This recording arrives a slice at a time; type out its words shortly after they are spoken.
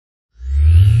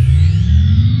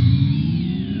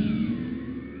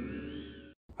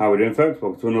How we doing, folks?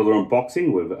 Welcome to another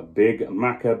unboxing with a Big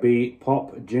Maccabee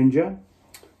Pop Ginger.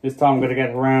 This time I'm going to get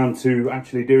around to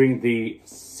actually doing the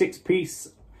 6-piece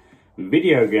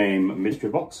video game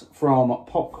mystery box from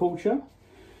PopCultcha.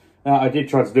 I did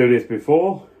try to do this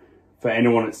before. For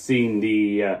anyone that's seen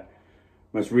the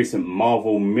most recent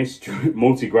Marvel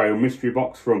multi-grail mystery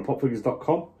box from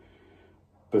popfigures.com.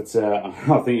 But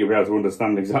I think you'll be able to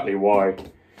understand exactly why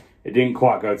it didn't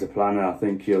quite go to plan, and I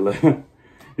think you'll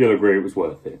you'll agree it was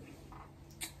worth it.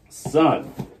 So,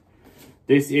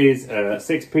 this is a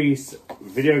 6-piece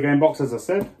video game box, as I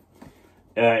said.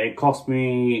 It cost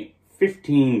me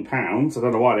 £15. I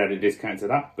don't know why they had a discount to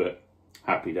that, but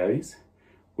happy days.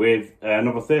 With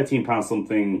another £13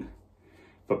 something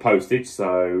for postage,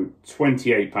 so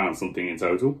 £28 something in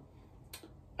total.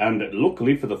 And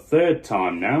luckily, for the third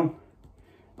time now,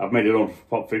 I've made it on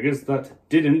Pop Figures that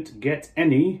didn't get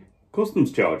any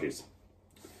customs charges.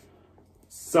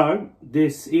 So,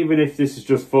 even if this is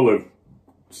just full of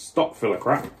stock filler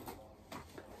crap,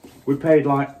 we paid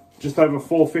like just over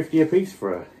 $4.50 a piece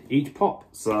for each pop.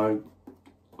 So,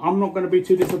 I'm not going to be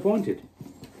too disappointed.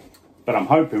 But I'm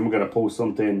hoping we're going to pull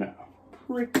something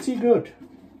pretty good.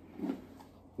 I'm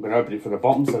going to open it from the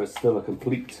bottom so it's still a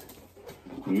complete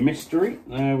mystery.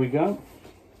 There we go.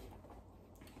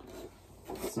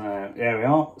 So, there we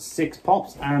are. 6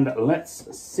 pops, and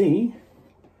let's see.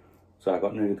 So I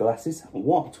got new glasses.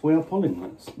 What we are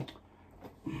pulling?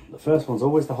 The first one's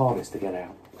always the hardest to get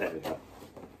out. There we go.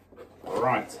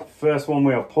 Right, first one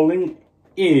we are pulling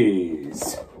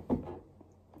is...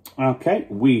 Okay,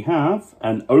 we have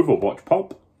an Overwatch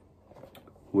pop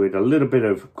with a little bit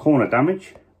of corner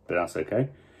damage, but that's okay.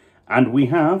 And we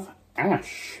have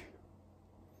Ash,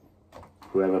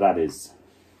 whoever that is.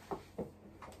 I'm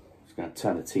just going to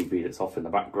turn the TV that's off in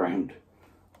the background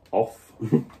off.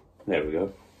 There we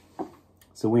go.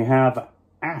 So we have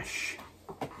Ash.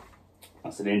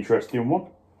 That's an interesting one.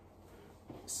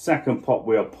 Second pop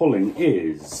we are pulling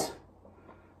is...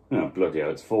 Oh, bloody hell,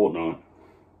 it's Fortnite.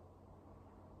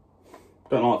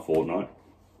 Don't like Fortnite.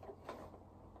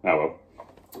 Oh well.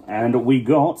 And we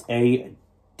got a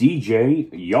DJ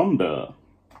Yonder.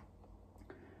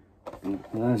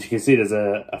 As you can see, there's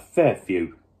a fair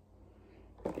few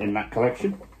in that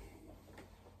collection.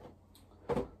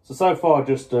 So far,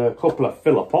 just a couple of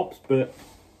filler pops, but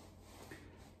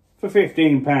for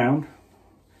 £15,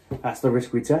 that's the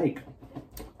risk we take.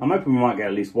 I'm hoping we might get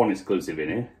at least one exclusive in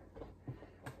here.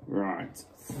 Right,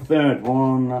 third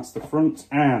one, that's the front,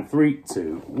 and 3,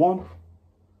 2, 1.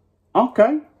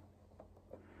 Okay.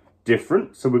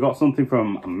 Different. So we got something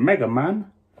from Mega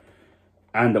Man,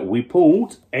 and we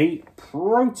pulled a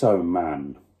Proto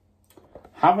Man.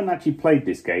 Haven't actually played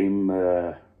this game.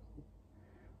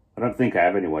 I don't think I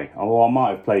have anyway. Oh, I might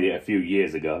have played it a few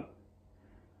years ago.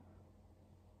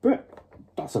 But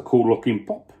that's a cool looking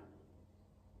pop.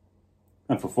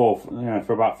 And for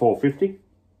about $4.50,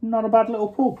 not a bad little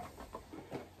pull.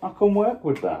 I can work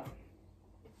with that.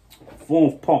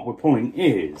 Fourth pop we're pulling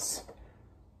is...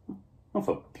 Oh,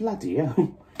 for bloody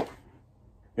hell.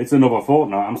 It's another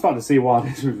Fortnite. I'm starting to see why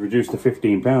this was reduced to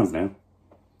 £15 now.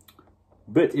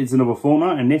 But it's another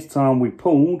Fortnite, and this time we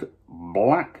pulled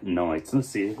Black Knight. Let's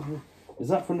see. Is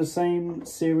that from the same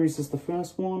series as the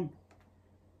first one?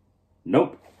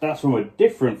 Nope. That's from a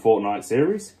different Fortnite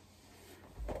series.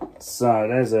 So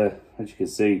there's a, as you can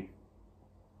see,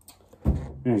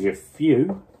 there's your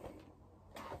few.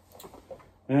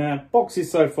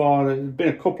 Boxes so far, there's been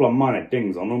a couple of minor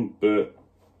dings on them, but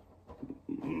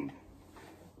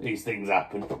these things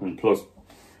happen. And plus,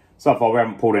 so far we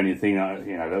haven't pulled anything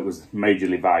that was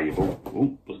majorly valuable.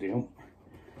 Oh, bloody hell.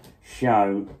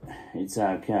 So it's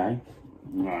okay.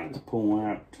 Right, let's pull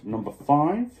out number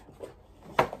 5.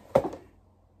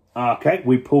 Okay,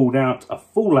 we pulled out a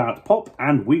Fallout pop,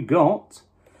 and we got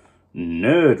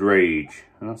Nerd Rage,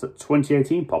 and that's a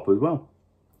 2018 pop as well.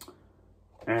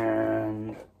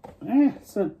 And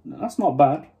so that's not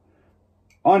bad.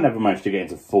 I never managed to get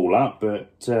into Fallout,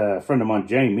 but a friend of mine,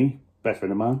 Jamie, best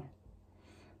friend of mine,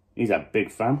 he's a big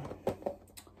fan.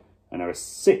 And there are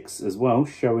 6 as well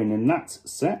showing in that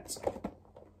set.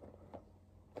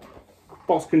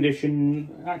 Box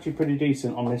condition, actually pretty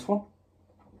decent on this one.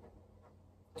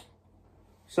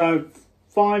 So,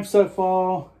 5 so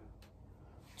far.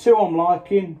 2 I'm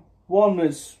liking. 1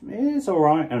 that's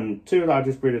alright, and 2 that I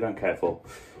just really don't care for.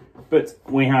 But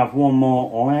we have 1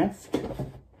 more left.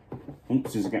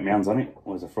 Oops, just get my hands on it.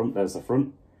 Where's the front? There's the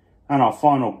front. And our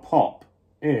final pop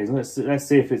is, let's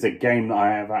see if it's a game that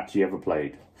I have actually ever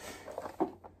played.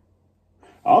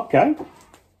 Okay,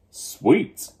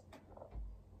 sweet.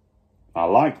 I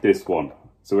like this one.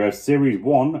 So we have Series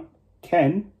 1,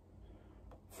 Ken,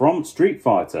 from Street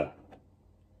Fighter.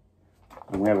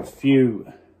 And we have a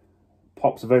few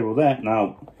pops available there.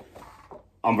 Now,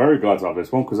 I'm very glad to have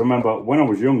this one because I remember when I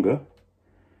was younger,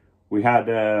 we had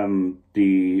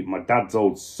my dad's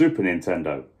old Super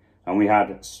Nintendo, and we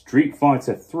had Street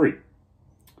Fighter 3.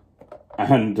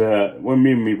 And when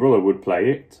me and my brother would play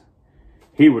it,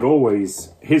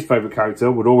 his favourite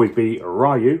character would always be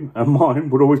Ryu, and mine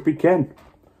would always be Ken.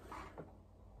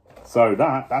 So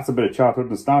that's a bit of childhood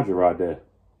nostalgia right there.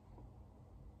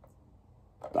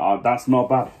 That's not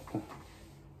bad.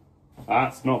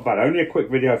 That's not bad. Only a quick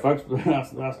video, folks, but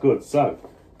that's good. So,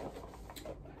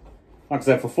 like I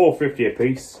said, for $4.50 a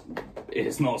piece,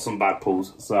 it's not some bad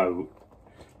pulls. So,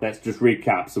 let's just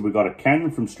recap. So, we got a Ken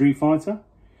from Street Fighter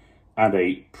and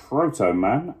a Proto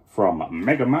Man from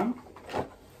Mega Man.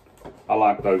 I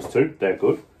like those two. They're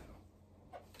good.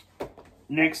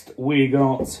 Next, we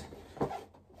got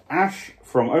Ash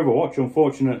from Overwatch.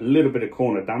 Unfortunate, little bit of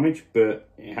corner damage, but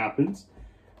it happens.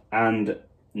 And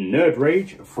Nerd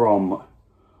Rage from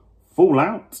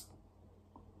Fallout.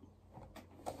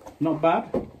 Not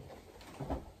bad.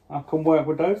 I can work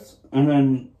with those. And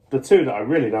then the two that I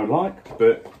really don't like,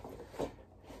 but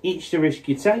each the risk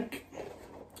you take.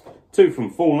 Two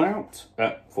from Fortnite.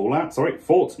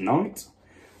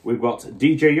 We've got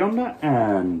DJ Yonder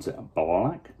and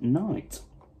Black Knight.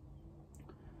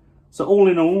 So all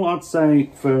in all, I'd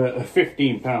say for a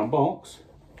 £15 box,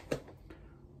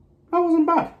 that wasn't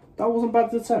bad. That wasn't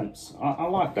bad attempts. I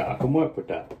like that. I can work with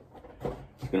that.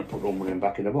 I'm going to put one of them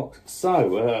back in the box.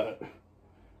 So,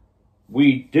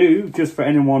 we do, just for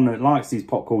anyone that likes these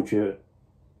pop culture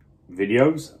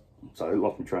videos, so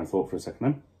lost my train of thought for a second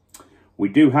then. We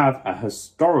do have a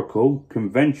historical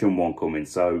convention one coming.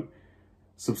 So,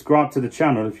 subscribe to the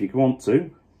channel if you want to.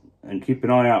 And keep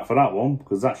an eye out for that one,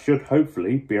 because that should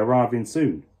hopefully be arriving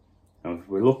soon. And if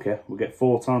we're lucky, we'll get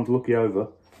 4 times lucky over,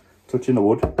 touching the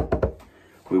wood.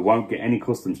 We won't get any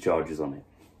customs charges on it.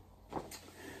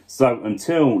 So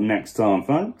until next time,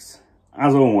 folks,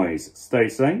 as always, stay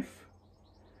safe,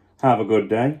 have a good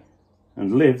day,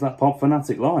 and live that pop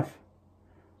fanatic life.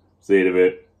 See you in a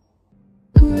bit.